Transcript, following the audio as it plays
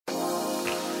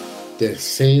the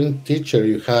same teacher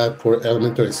you have for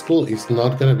elementary school is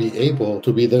not going to be able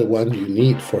to be the one you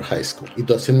need for high school. It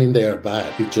doesn't mean they are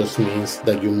bad. It just means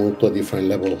that you move to a different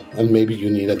level and maybe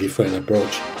you need a different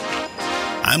approach.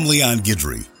 I'm Leon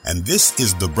Guidry, and this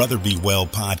is the Brother Be Well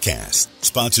podcast,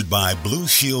 sponsored by Blue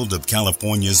Shield of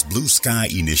California's Blue Sky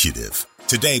Initiative.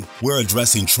 Today, we're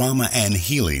addressing trauma and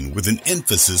healing with an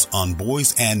emphasis on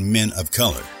boys and men of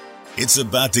color. It's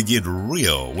about to get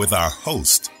real with our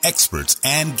host, experts,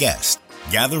 and guests.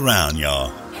 Gather round, y'all.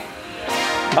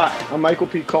 Hi, I'm Michael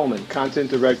P Coleman,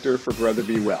 Content Director for Brother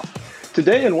Be Well.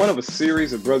 Today, in one of a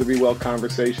series of Brother Be Well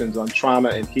conversations on trauma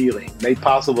and healing, made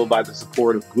possible by the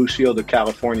support of Blue Shield of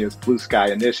California's Blue Sky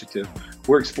Initiative,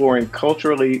 we're exploring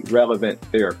culturally relevant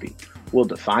therapy. We'll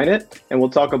define it, and we'll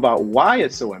talk about why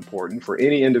it's so important for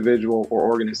any individual or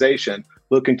organization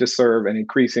looking to serve an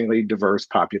increasingly diverse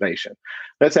population.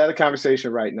 Let's have a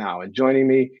conversation right now. And joining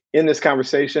me in this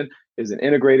conversation is an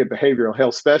integrated behavioral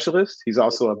health specialist. He's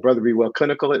also a Brother Be Well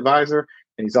clinical advisor,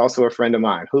 and he's also a friend of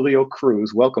mine, Julio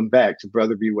Cruz. Welcome back to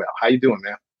Brother Be Well. How you doing,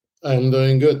 man? I'm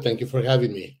doing good. Thank you for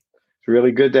having me. It's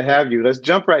really good to have you. Let's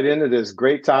jump right into this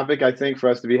great topic, I think, for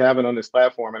us to be having on this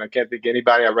platform. And I can't think of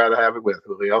anybody I'd rather have it with,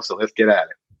 Julio. So let's get at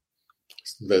it.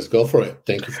 Let's go for it.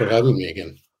 Thank you for having me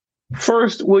again.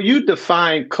 First, will you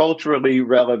define culturally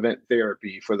relevant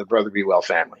therapy for the Brother Be Well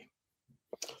family?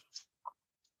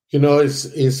 You know,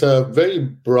 it's a very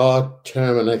broad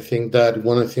term. And I think that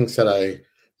one of the things that I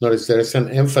noticed, there's an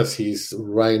emphasis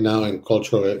right now in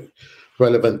culturally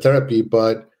relevant therapy,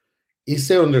 but it's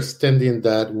the understanding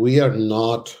that we are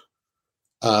not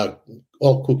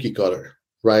all cookie cutter,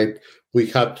 right? We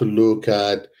have to look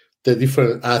at the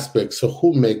different aspects of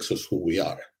who makes us who we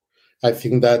are. I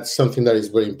think that's something that is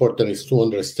very important, is to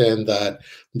understand that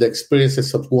the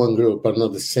experiences of one group are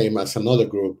not the same as another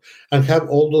group, and have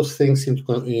all those things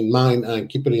in mind and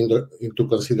keep it into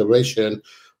consideration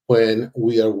when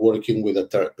we are working with a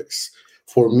therapist.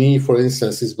 For me, for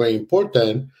instance, it's very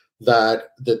important that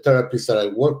the therapists that I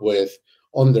work with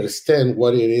understand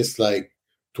what it is like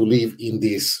to live in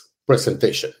this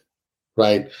presentation,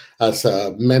 right? As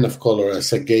a man of color,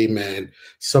 as a gay man,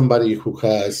 somebody who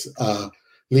has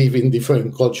live in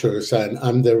different cultures, and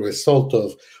I'm the result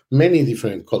of many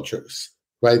different cultures,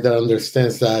 right? That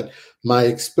understands that my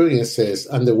experiences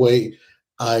and the way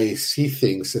I see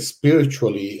things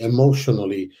spiritually,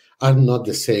 emotionally, are not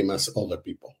the same as other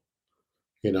people.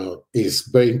 You know, it's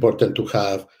very important to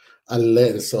have a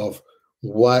lens of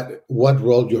what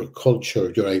role your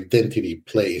culture, your identity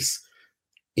plays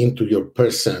into your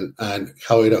person and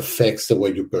how it affects the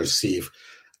way you perceive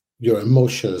your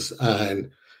emotions.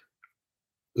 And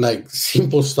like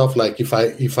simple stuff, like if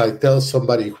I tell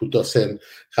somebody who doesn't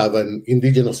have an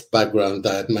indigenous background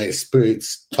that my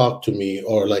spirits talk to me,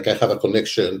 or like I have a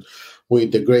connection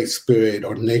with the great spirit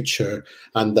or nature,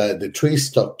 and that the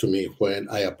trees talk to me when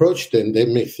I approach them, they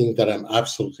may think that I'm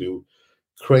absolutely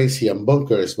crazy and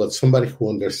bonkers. But somebody who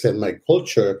understands my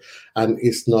culture and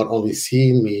is not only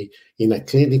seeing me in a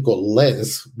clinical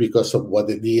lens because of what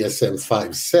the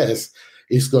DSM-5 says,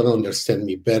 is going to understand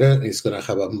me better, and is going to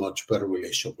have a much better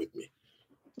relation with me.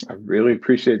 I really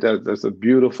appreciate that. That's a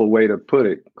beautiful way to put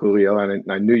it, Julio.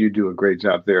 And I knew you do a great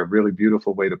job there. A really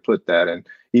beautiful way to put that, and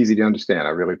easy to understand.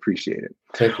 I really appreciate it.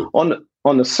 Thank you.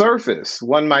 On the surface,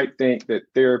 one might think that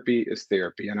therapy is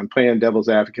therapy. And I'm playing devil's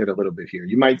advocate a little bit here.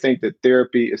 You might think that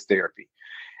therapy is therapy,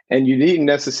 and you needn't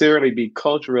necessarily be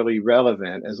culturally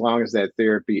relevant as long as that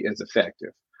therapy is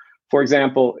effective. For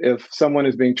example, if someone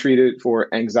is being treated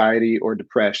for anxiety or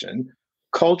depression,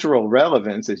 cultural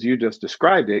relevance, as you just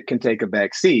described it, can take a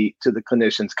back seat to the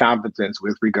clinician's competence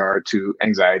with regard to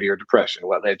anxiety or depression,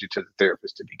 what led you to the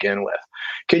therapist to begin with.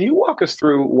 Can you walk us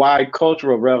through why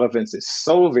cultural relevance is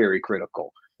so very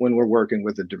critical when we're working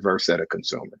with a diverse set of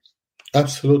consumers?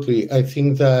 Absolutely. I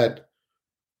think that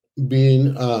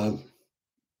being a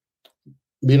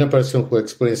person who is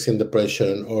experiencing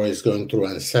depression or is going through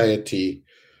anxiety,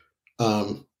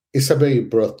 it's a very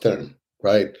broad term,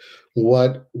 right?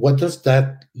 What does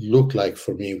that look like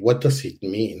for me? What does it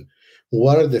mean?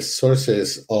 What are the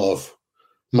sources of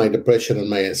my depression and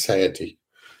my anxiety?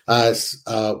 As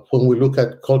when we look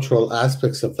at cultural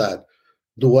aspects of that,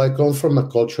 do I come from a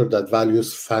culture that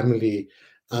values family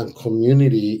and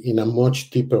community in a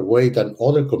much deeper way than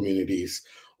other communities?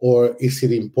 Or is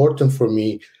it important for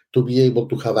me to be able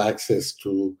to have access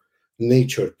to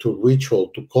nature, to ritual,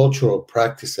 to cultural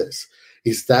practices?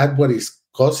 Is that what is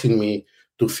causing me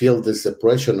to feel this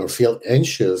depression or feel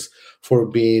anxious for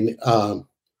being,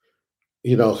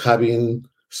 having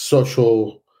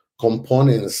social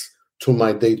components to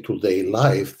my day-to-day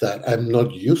life that I'm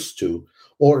not used to,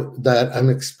 or that I'm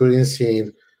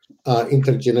experiencing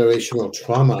intergenerational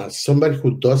trauma, somebody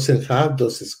who doesn't have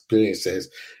those experiences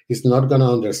is not going to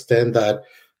understand that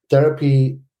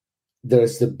therapy,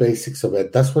 there's the basics of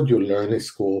it. That's what you learn in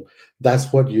school.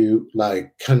 That's what you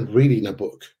like can read in a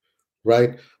book,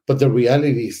 right? But the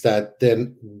reality is that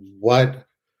then what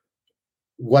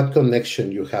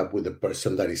connection you have with the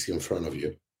person that is in front of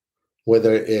you,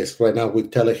 whether it is right now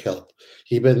with telehealth,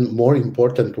 even more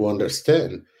important to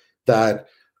understand that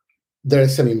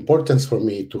there's an importance for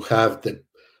me to have the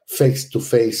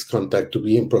face-to-face contact, to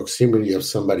be in proximity of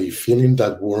somebody, feeling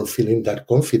that warmth, feeling that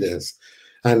confidence.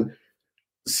 And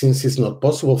since it's not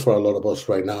possible for a lot of us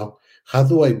right now, how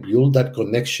do I build that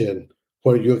connection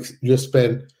where you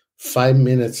spend 5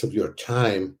 minutes of your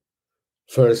time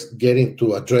first getting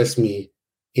to address me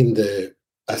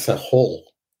as a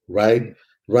whole, right?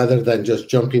 Rather than just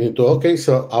jumping into, okay,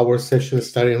 so our session is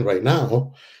starting right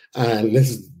now, and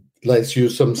let's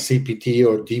use some CPT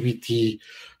or DBT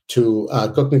to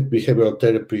cognitive behavioral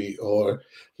therapy or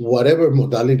whatever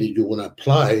modality you want to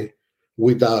apply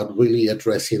without really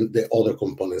addressing the other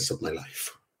components of my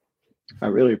life. I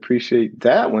really appreciate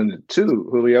that one too,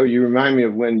 Julio. You remind me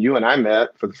of when you and I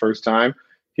met for the first time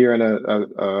here in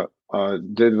a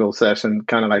digital session,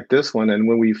 kind of like this one. And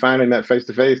when we finally met face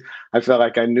to face, I felt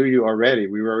like I knew you already.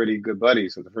 We were already good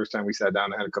buddies. So the first time we sat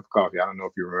down and had a cup of coffee, I don't know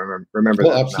if you remember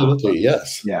that. Absolutely,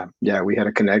 yes. Yeah, we had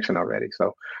a connection already.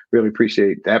 So really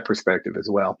appreciate that perspective as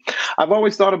well. I've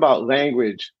always thought about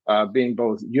language being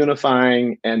both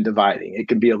unifying and dividing. It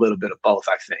can be a little bit of both,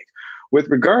 I think. With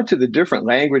regard to the different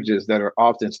languages that are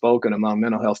often spoken among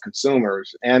mental health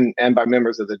consumers and by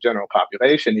members of the general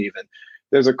population even,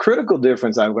 there's a critical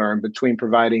difference I learned between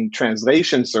providing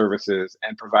translation services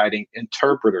and providing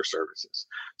interpreter services.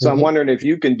 So I'm wondering if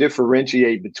you can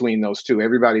differentiate between those two.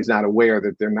 Everybody's not aware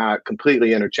that they're not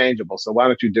completely interchangeable. So why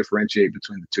don't you differentiate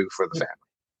between the two for the family?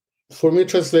 For me,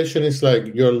 translation is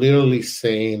like you're literally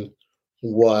saying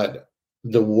what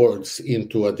the words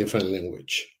into a different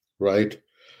language, right?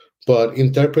 But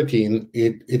interpreting,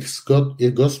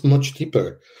 it goes much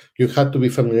deeper. You have to be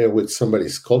familiar with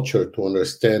somebody's culture to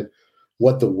understand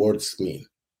what the words mean,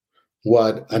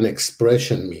 what an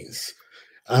expression means.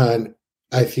 And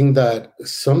I think that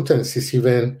sometimes it's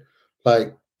even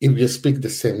like if you speak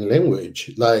the same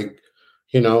language, like,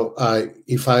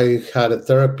 if I had a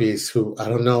therapist who, I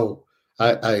don't know,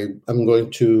 I'm going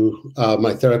to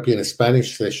my therapy in a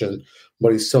Spanish session,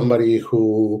 but it's somebody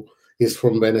who is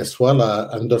from Venezuela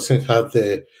and doesn't have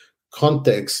the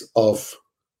context of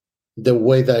the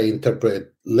way that I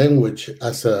interpret language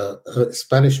as a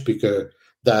Spanish speaker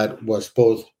that was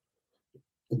both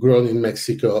grown in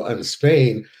Mexico and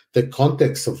Spain, the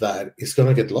context of that is going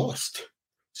to get lost.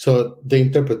 So the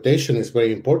interpretation is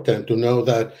very important to know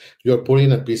that you're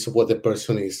putting a piece of what the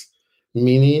person is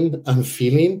meaning and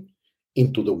feeling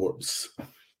into the words.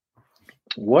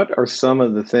 What are some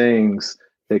of the things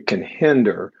that can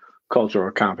hinder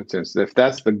cultural competence? If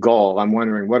that's the goal, I'm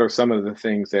wondering what are some of the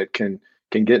things that can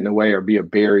get in the way or be a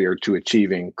barrier to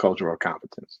achieving cultural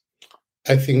competence?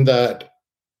 I think that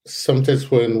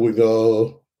sometimes when we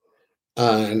go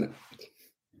and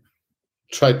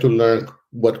try to learn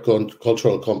what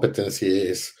cultural competency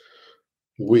is,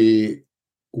 we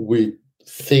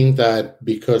think that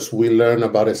because we learn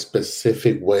about a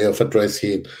specific way of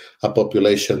addressing a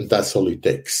population, that's all it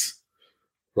takes,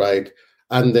 right?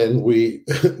 And then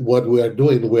what we are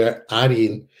doing, we're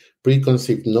adding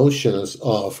preconceived notions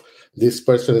of this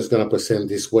person is going to present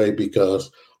this way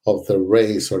because of their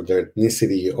race or their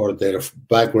ethnicity or their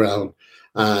background.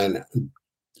 And,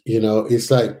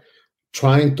 it's like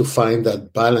trying to find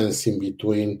that balance in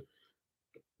between.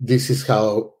 This is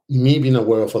how me being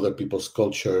aware of other people's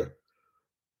culture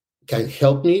can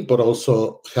help me, but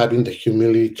also having the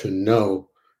humility to know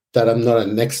that I'm not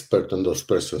an expert on those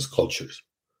person's cultures.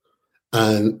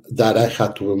 And that I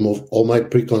had to remove all my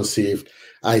preconceived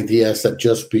ideas that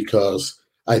just because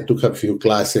I took a few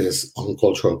classes on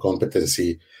cultural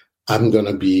competency, I'm going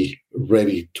to be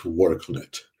ready to work on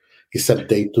it. It's a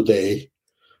day-to-day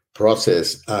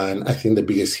process. And I think the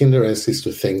biggest hindrance is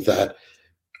to think that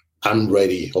I'm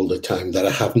ready all the time, that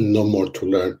I have no more to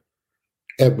learn.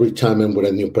 Every time I'm with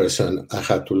a new person, I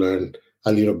have to learn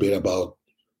a little bit about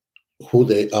who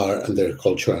they are and their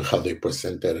culture and how they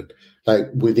present it. Like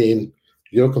within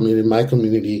your community, my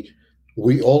community,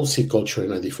 we all see culture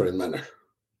in a different manner,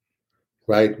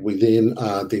 right? Within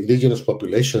the indigenous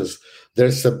populations,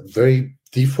 there's a big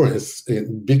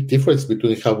difference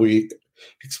between how we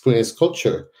experience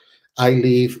culture. I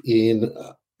live in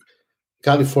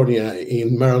California,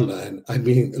 in Maryland,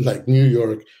 like New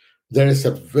York. there is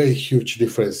a very huge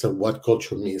difference in what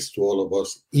culture means to all of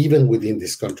us, even within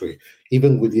this country,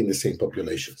 even within the same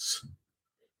populations.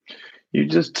 You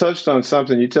just touched on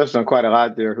something. You touched on quite a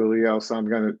lot there, Julio. So I'm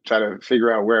going to try to figure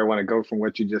out where I want to go from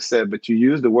what you just said. But you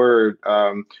used the word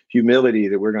humility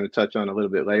that we're going to touch on a little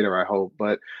bit later, I hope.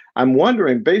 But I'm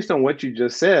wondering, based on what you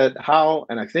just said, how,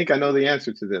 and I think I know the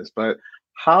answer to this, but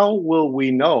how will we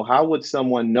know? How would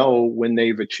someone know when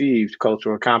they've achieved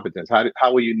cultural competence?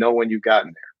 How will you know when you've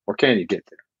gotten there? Or can you get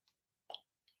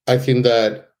there? I think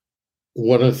that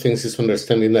one of the things is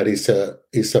understanding that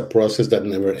it's a process that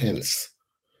never ends.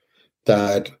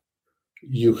 That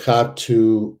you have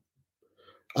to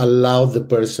allow the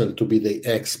person to be the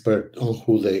expert on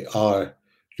who they are.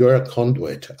 You're a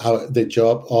conduit. The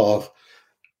job of,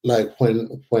 like,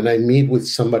 when I meet with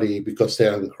somebody because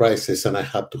they're in crisis and I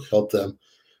have to help them,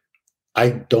 I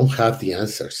don't have the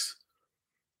answers.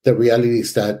 The reality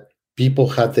is that people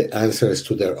have the answers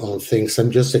to their own things.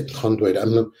 I'm just a conduit.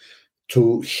 I'm not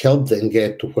to help them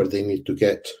get to where they need to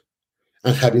get.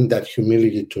 And having that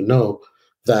humility to know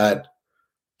that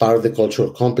part of the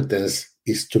cultural competence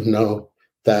is to know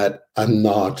that I'm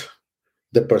not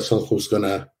the person who's going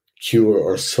to cure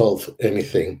or solve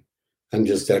anything. I'm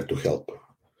just there to help.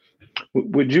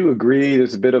 Would you agree,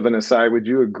 as a bit of an aside, would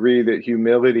you agree that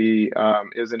humility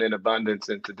isn't in abundance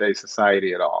in today's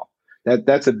society at all?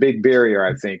 That's a big barrier,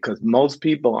 I think, because most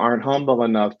people aren't humble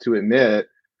enough to admit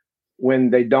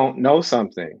when they don't know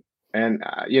something. And,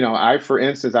 for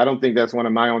instance, I don't think that's one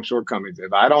of my own shortcomings.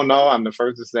 If I don't know, I'm the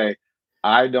first to say,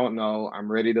 I don't know.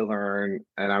 I'm ready to learn,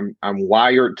 and I'm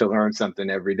wired to learn something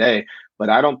every day. But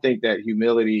I don't think that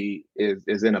humility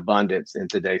is in abundance in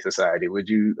today's society. Would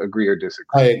you agree or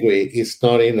disagree? I agree. It's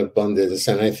not in abundance,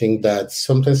 and I think that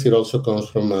sometimes it also comes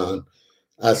from an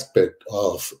aspect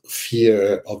of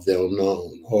fear of the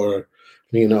unknown, or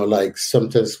like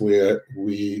sometimes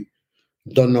we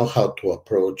don't know how to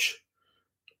approach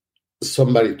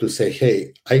somebody to say,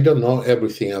 "Hey, I don't know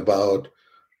everything about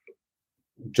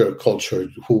your culture,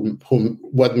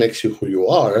 what makes you who you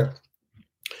are."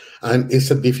 And it's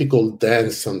a difficult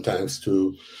dance sometimes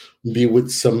to be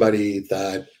with somebody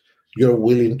that you're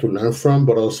willing to learn from,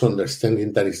 but also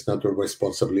understanding that it's not your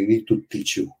responsibility to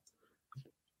teach you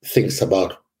things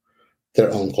about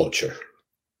their own culture.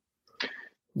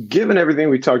 Given everything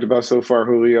we talked about so far,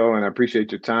 Julio, and I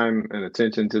appreciate your time and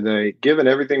attention today, given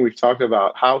everything we've talked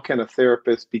about, how can a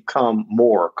therapist become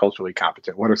more culturally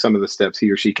competent? What are some of the steps he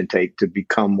or she can take to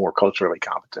become more culturally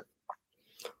competent?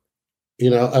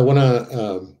 I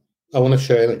want to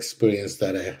share an experience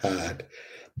that I had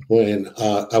when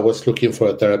I was looking for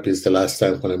a therapist the last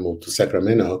time when I moved to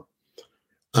Sacramento,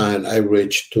 and I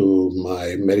reached to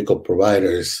my medical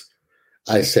providers.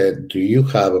 I said, "Do you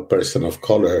have a person of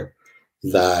color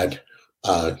that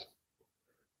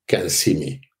can see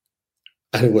me?"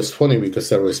 And it was funny because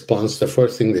the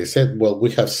first thing they said, "Well,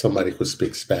 we have somebody who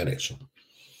speaks Spanish."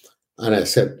 And I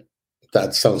said,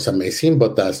 "That sounds amazing,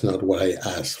 but that's not what I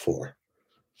asked for.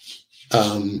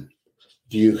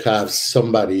 Do you have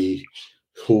somebody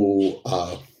who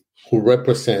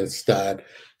represents that,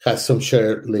 has some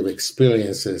shared lived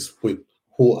experiences with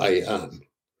who I am?"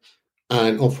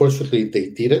 And unfortunately, they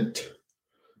didn't.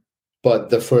 But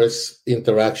the first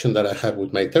interaction that I had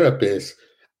with my therapist,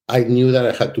 I knew that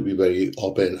I had to be very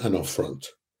open and upfront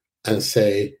and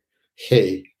say,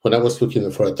 "Hey, when I was looking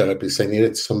for a therapist, I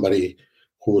needed somebody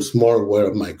who's more aware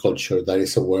of my culture, that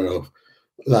is aware of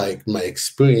like my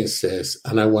experiences,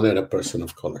 and I wanted a person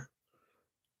of color.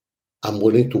 I'm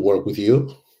willing to work with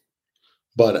you,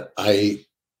 but I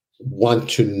want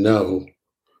to know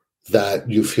that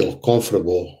you feel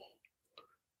comfortable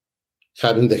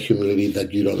having the humility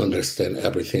that you don't understand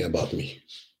everything about me,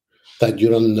 that you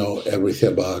don't know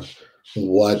everything about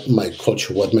what my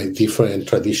culture, what my different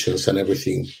traditions and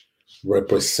everything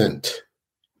represent."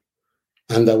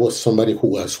 And that was somebody who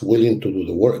was willing to do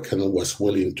the work and was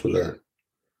willing to learn.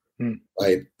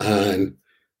 Right. And,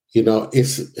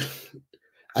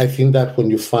 I think that when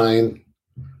you find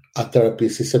a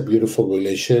therapist, it's a beautiful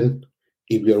relation.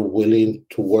 If you're willing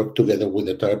to work together with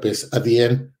the therapist, at the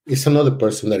end, it's another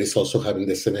person that is also having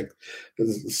the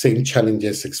same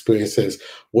challenges, experiences.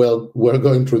 Well, we're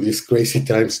going through these crazy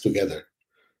times together,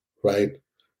 right?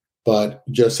 But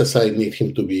just as I need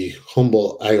him to be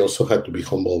humble, I also had to be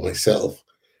humble myself.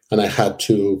 And I had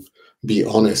to be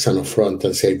honest and upfront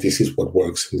and say, this is what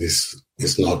works, and this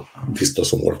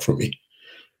doesn't work for me.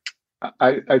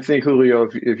 I think, Julio,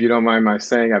 if you don't mind my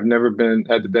saying, I've never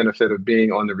had the benefit of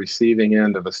being on the receiving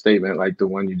end of a statement like the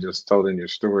one you just told in your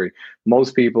story.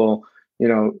 Most people,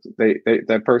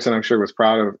 that person I'm sure was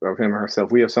proud of him or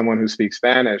herself. We have someone who speaks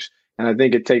Spanish, And I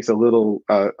think it takes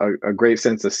a great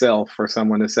sense of self for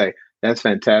someone to say, that's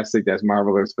fantastic, that's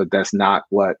marvelous, but that's not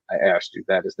what I asked you.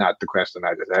 That is not the question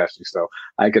I just asked you. So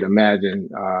I could imagine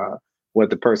what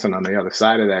the person on the other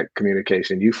side of that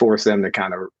communication, you force them to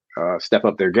kind of step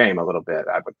up their game a little bit,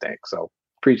 I would think. So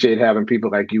appreciate having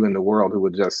people like you in the world who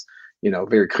would just,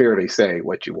 very clearly say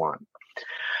what you want.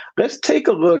 Let's take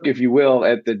a look, if you will,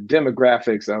 at the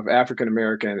demographics of African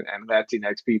American and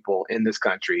Latinx people in this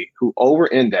country who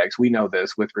over-index, we know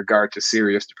this, with regard to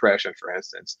serious depression, for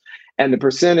instance, and the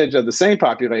percentage of the same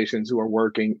populations who are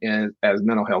working as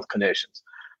mental health clinicians.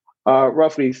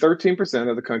 Roughly 13%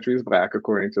 of the country is Black,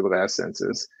 according to the last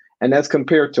census, and that's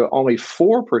compared to only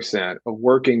 4% of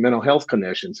working mental health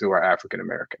clinicians who are African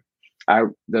American.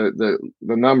 The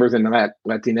numbers in the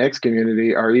Latinx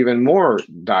community are even more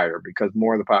dire because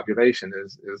more of the population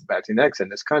is Latinx in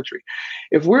this country.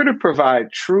 If we're to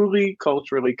provide truly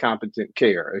culturally competent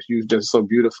care, as you just so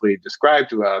beautifully described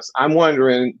to us, I'm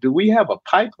wondering, do we have a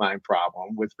pipeline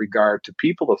problem with regard to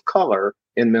people of color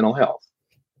in mental health?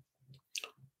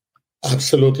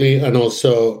 Absolutely. And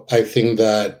also, I think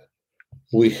that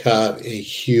we have a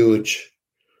huge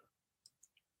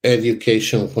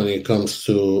education when it comes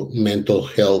to mental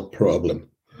health problem.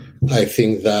 I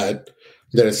think that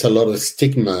there is a lot of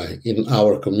stigma in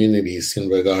our communities in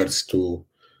regards to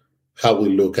how we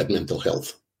look at mental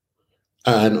health.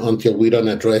 And until we don't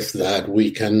address that,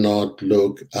 we cannot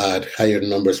look at higher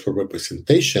numbers for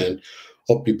representation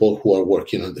of people who are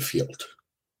working on the field,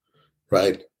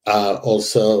 right?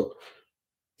 Also,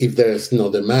 if there is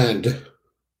no demand,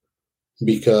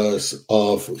 because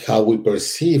of how we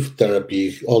perceive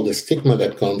therapy, all the stigma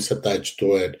that comes attached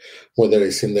to it, whether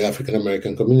it's in the African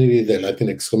American community, the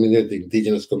Latinx community, the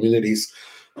indigenous communities,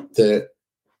 the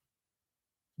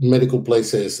medical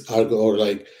places or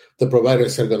like the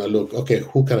providers are going to look, okay,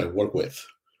 who can I work with?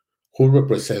 Who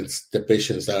represents the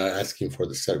patients that are asking for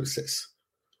the services,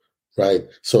 right?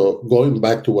 So going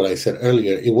back to what I said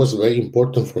earlier, it was very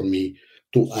important for me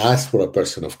to ask for a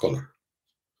person of color.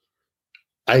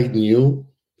 I knew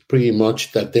pretty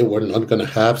much that they were not going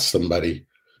to have somebody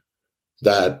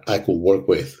that I could work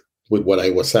with what I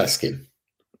was asking.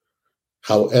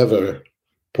 However,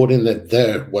 putting it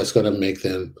there was going to make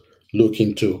them look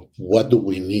into what do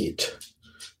we need?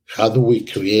 How do we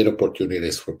create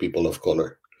opportunities for people of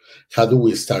color? How do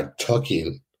we start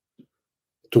talking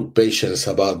to patients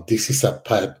about this is a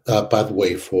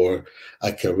pathway for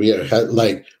a career?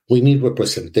 We need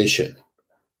representation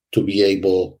to be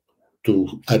able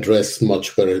to address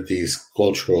much better these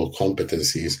cultural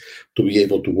competencies, to be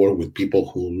able to work with people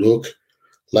who look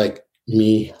like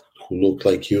me, who look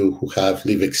like you, who have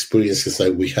lived experiences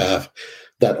like we have,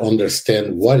 that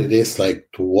understand what it is like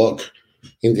to walk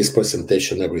in this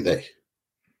presentation every day.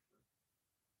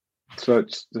 So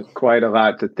it's quite a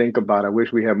lot to think about. I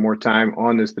wish we had more time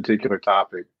on this particular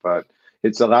topic, but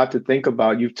it's a lot to think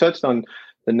about. You've touched on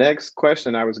the next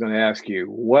question I was going to ask you.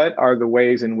 What are the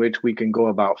ways in which we can go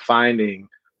about finding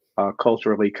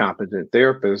culturally competent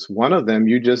therapists? One of them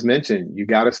you just mentioned. You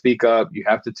got to speak up. You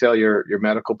have to tell your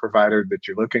medical provider that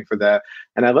you're looking for that.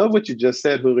 And I love what you just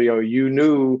said, Julio. You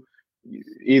knew,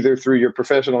 either through your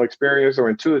professional experience or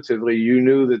intuitively, you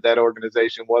knew that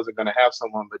organization wasn't going to have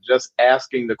someone, but just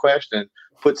asking the question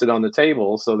puts it on the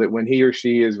table so that when he or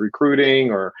she is recruiting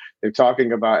or they're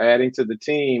talking about adding to the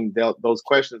team, those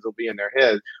questions will be in their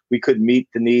head. We could meet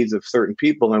the needs of certain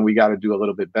people and we got to do a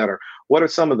little bit better. What are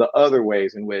some of the other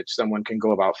ways in which someone can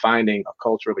go about finding a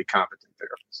culturally competent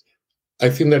therapist? I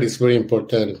think that is very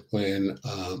important when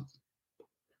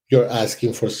you're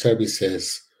asking for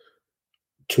services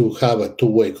to have a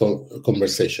two-way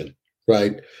conversation,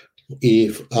 right?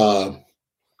 If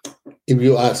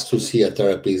you ask to see a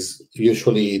therapist,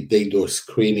 usually they do a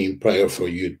screening prior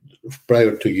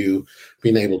to you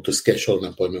being able to schedule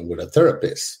an appointment with a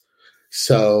therapist.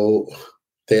 So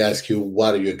they ask you,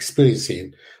 what are you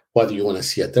experiencing? What do you want to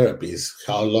see a therapist?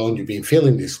 How long you've been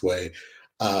feeling this way?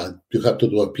 You have to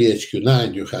do a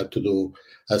PHQ-9. You have to do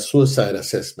a suicide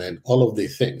assessment, all of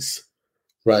these things,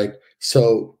 right?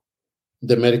 So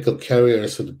the medical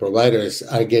carriers or the providers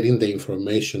are getting the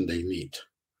information they need.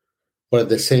 But at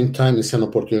the same time, it's an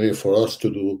opportunity for us to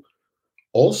do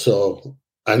also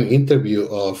an interview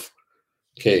of,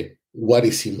 okay, what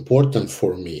is important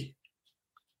for me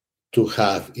to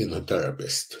have in a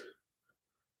therapist?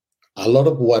 A lot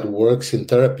of what works in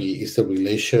therapy is the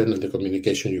relation and the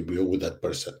communication you build with that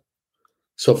person.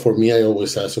 So for me, I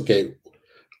always ask, okay,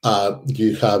 do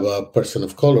you have a person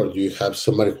of color? Do you have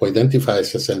somebody who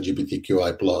identifies as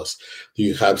LGBTQI+? Do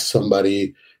you have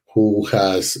somebody who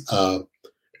has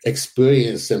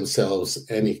experienced themselves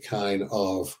any kind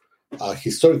of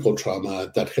historical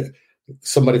trauma, that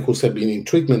somebody who's been in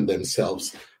treatment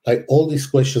themselves. Like all these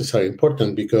questions are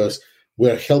important because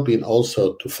we're helping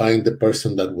also to find the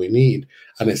person that we need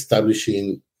and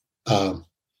establishing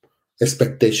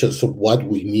expectations of what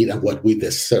we need and what we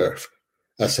deserve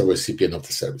as a recipient of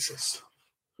the services.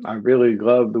 I really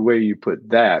love the way you put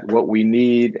that, what we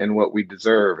need and what we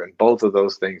deserve. And both of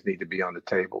those things need to be on the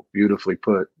table. Beautifully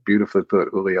put,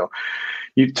 Julio.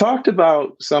 You talked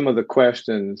about some of the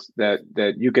questions that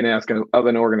you can ask of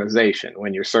an organization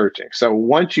when you're searching. So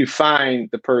once you find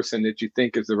the person that you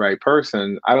think is the right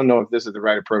person, I don't know if this is the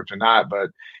right approach or not, but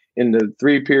in the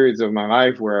 3 periods of my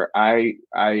life where I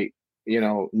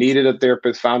needed a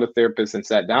therapist, found a therapist, and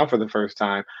sat down for the first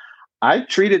time, I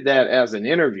treated that as an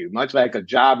interview, much like a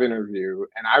job interview.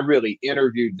 And I really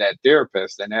interviewed that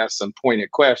therapist and asked some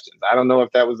pointed questions. I don't know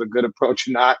if that was a good approach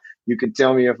or not. You can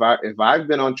tell me if I've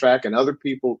been on track and other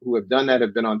people who have done that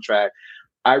have been on track.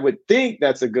 I would think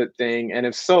that's a good thing. And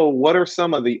if so, what are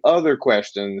some of the other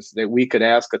questions that we could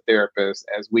ask a therapist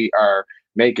as we are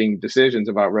making decisions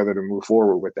about whether to move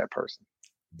forward with that person?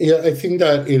 Yeah, I think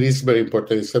that it is very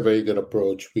important. It's a very good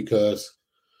approach because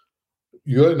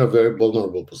you're in a very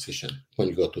vulnerable position when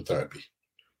you go to therapy.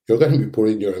 You're going to be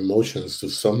putting your emotions to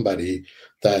somebody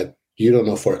that you don't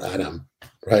know for Adam,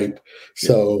 right?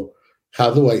 So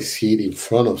how do I see it in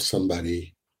front of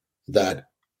somebody that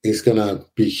is going to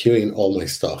be hearing all my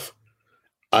stuff?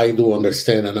 I do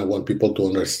understand, and I want people to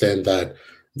understand that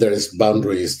there is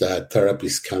boundaries that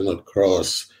therapists cannot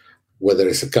cross, whether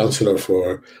it's a counselor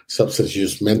for substance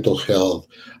use, mental health,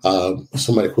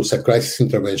 somebody who's a crisis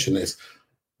interventionist.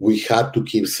 We have to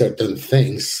keep certain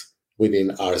things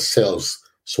within ourselves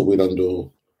so we don't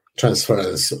do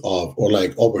transference of or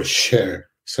like overshare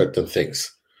certain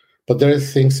things. But there are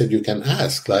things that you can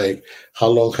ask, like how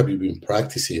long have you been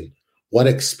practicing? What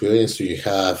experience do you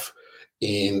have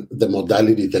in the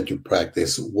modality that you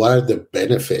practice? What are the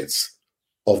benefits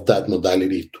of that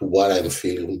modality to what I'm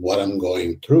feeling, what I'm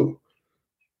going through?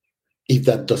 If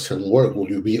that doesn't work, will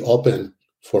you be open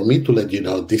for me to let you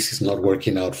know this is not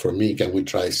working out for me? Can we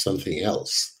try something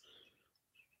else?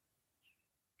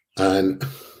 And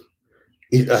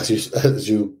as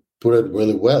you put it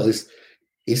really well,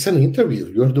 it's an interview.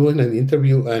 You're doing an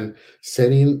interview and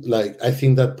setting, like, I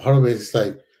think that part of it is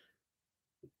like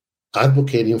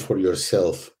advocating for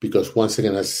yourself, because once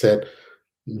again, I said,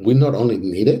 we not only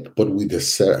need it, but we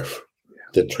deserve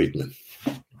the treatment.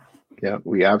 Yeah,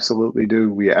 we absolutely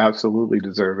do. We absolutely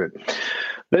deserve it.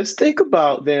 Let's think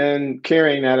about then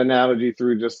carrying that analogy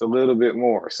through just a little bit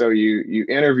more. So you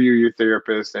interview your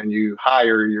therapist and you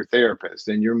hire your therapist,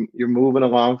 and you're moving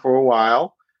along for a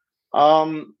while.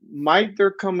 Might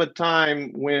there come a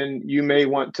time when you may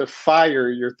want to fire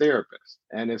your therapist?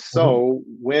 And if so,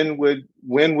 when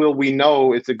will we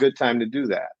know it's a good time to do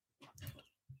that?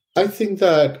 I think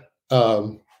that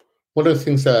one of the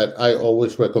things that I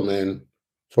always recommend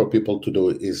for people to do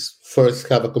is first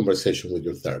have a conversation with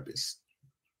your therapist.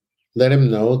 Let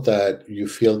them know that you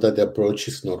feel that the approach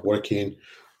is not working,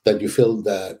 that you feel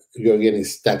that you're getting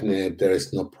stagnant, there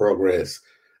is no progress,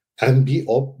 and be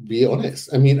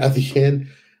honest. I mean, at the end,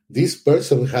 this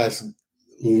person has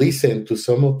listened to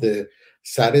some of the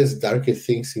saddest, darkest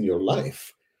things in your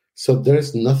life. So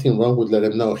there's nothing wrong with letting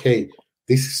them know, hey,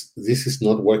 this is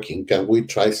not working. Can we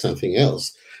try something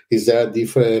else? Is there a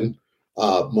different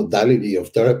modality of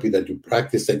therapy that you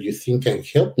practice that you think can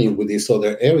help me with these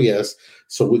other areas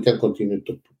so we can continue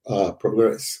to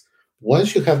progress?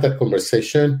 Once you have that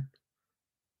conversation,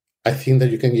 I think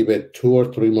that you can give it 2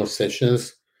 or 3 more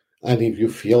sessions. And if you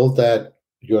feel that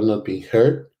you're not being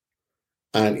heard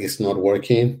and it's not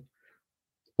working,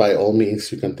 by all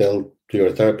means, you can tell to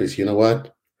your therapist, you know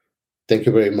what? Thank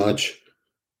you very much.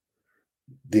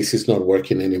 This is not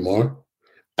working anymore.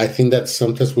 I think that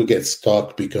sometimes we get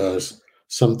stuck because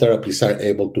some therapists are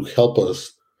able to help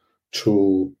us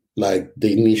through like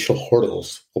the initial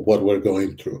hurdles of what we're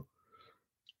going through.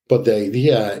 But the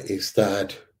idea is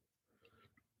that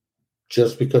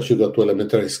just because you go to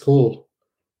elementary school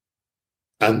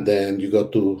and then you go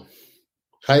to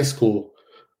high school,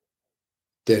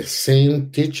 the same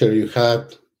teacher you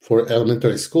had for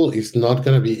elementary school is not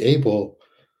going to be able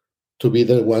to be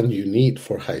the one you need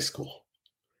for high school.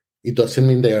 It doesn't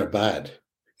mean they are bad.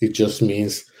 It just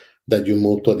means that you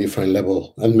move to a different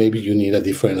level and maybe you need a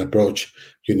different approach.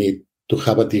 You need to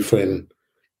have a different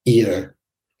ear.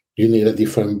 You need a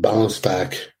different bounce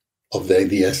back of the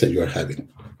ideas that you're having.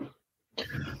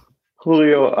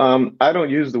 Julio, I don't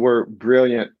use the word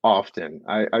brilliant often.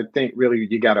 I think really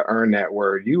you got to earn that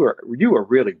word. You are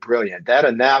really brilliant. That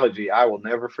analogy I will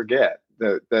never forget.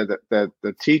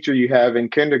 the teacher you have in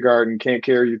kindergarten can't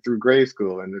carry you through grade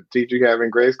school, and the teacher you have in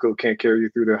grade school can't carry you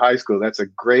through to high school. That's a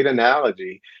great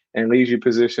analogy and leaves you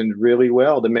positioned really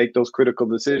well to make those critical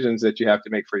decisions that you have to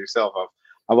make for yourself.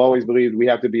 I've always believed we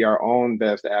have to be our own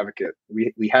best advocate.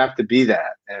 We have to be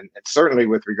that. And certainly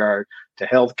with regard to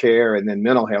healthcare and then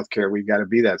mental health care, we've got to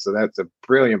be that. So that's a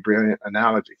brilliant, brilliant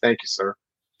analogy. Thank you, sir.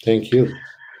 Thank you.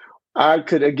 I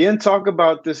could again talk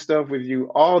about this stuff with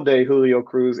you all day, Julio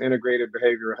Cruz, integrated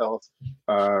behavioral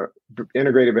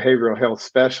health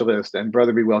specialist and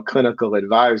Brother Be Well clinical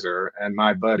advisor and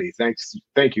my buddy. Thank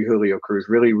you, Julio Cruz.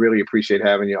 Really, really appreciate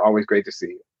having you. Always great to see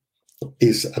you.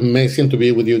 It's amazing to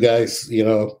be with you guys.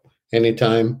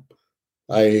 Anytime.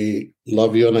 I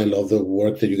love you and I love the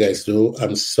work that you guys do.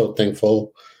 I'm so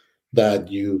thankful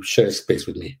that you share space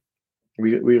with me.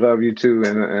 We love you too,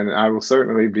 and I will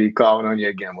certainly be calling on you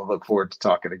again. We'll look forward to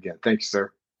talking again. Thank you,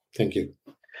 sir. Thank you.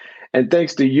 And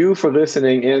thanks to you for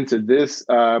listening into this,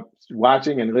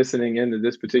 watching and listening into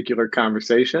this particular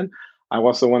conversation. I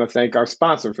also want to thank our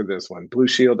sponsor for this one, Blue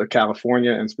Shield of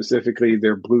California, and specifically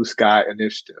their Blue Sky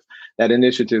initiative. That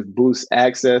initiative boosts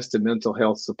access to mental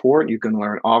health support. You can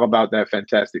learn all about that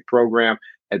fantastic program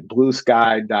at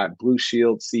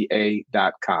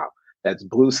bluesky.blueshieldca.com. That's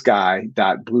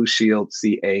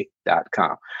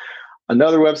bluesky.blueshieldca.com.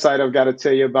 Another website I've got to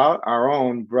tell you about, our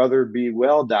own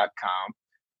brotherbewell.com.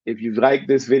 If you like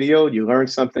this video, you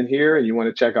learned something here, and you want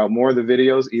to check out more of the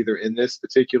videos, either in this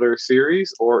particular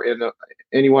series or in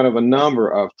any one of a number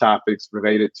of topics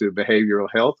related to behavioral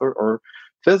health or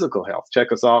physical health,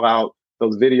 check us all out.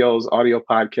 Those videos, audio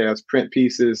podcasts, print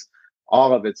pieces,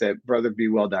 all of it's at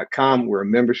brotherbewell.com. We're a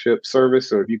membership service,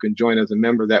 so if you can join as a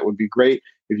member, that would be great.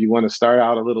 If you want to start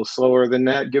out a little slower than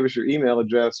that, give us your email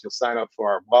address. You'll sign up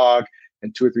for our blog,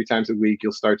 and 2 or 3 times a week,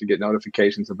 you'll start to get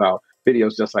notifications about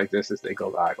videos just like this as they go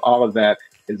live. All of that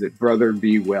is at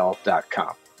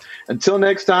brotherbewell.com. Until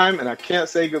next time, and I can't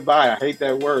say goodbye. I hate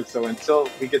that word. So until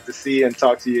we get to see and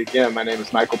talk to you again, my name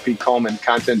is Michael P Coleman,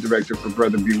 Content Director for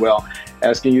Brother Be Well,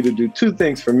 asking you to do 2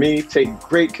 things for me. Take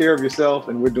great care of yourself,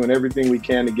 and we're doing everything we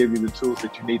can to give you the tools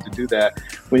that you need to do that.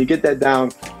 When you get that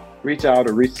down, reach out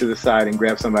or reach to the side and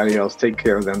grab somebody else. Take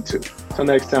care of them too. Till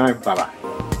next time, bye-bye.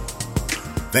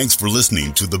 Thanks for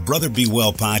listening to the Brother Be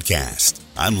Well podcast.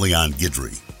 I'm Leon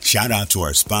Guidry. Shout out to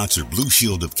our sponsor, Blue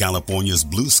Shield of California's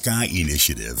Blue Sky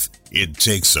Initiative. It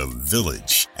takes a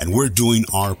village, and we're doing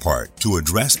our part to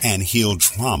address and heal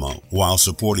trauma while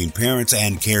supporting parents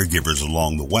and caregivers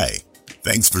along the way.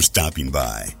 Thanks for stopping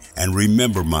by. And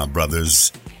remember, my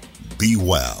brothers, be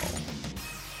well.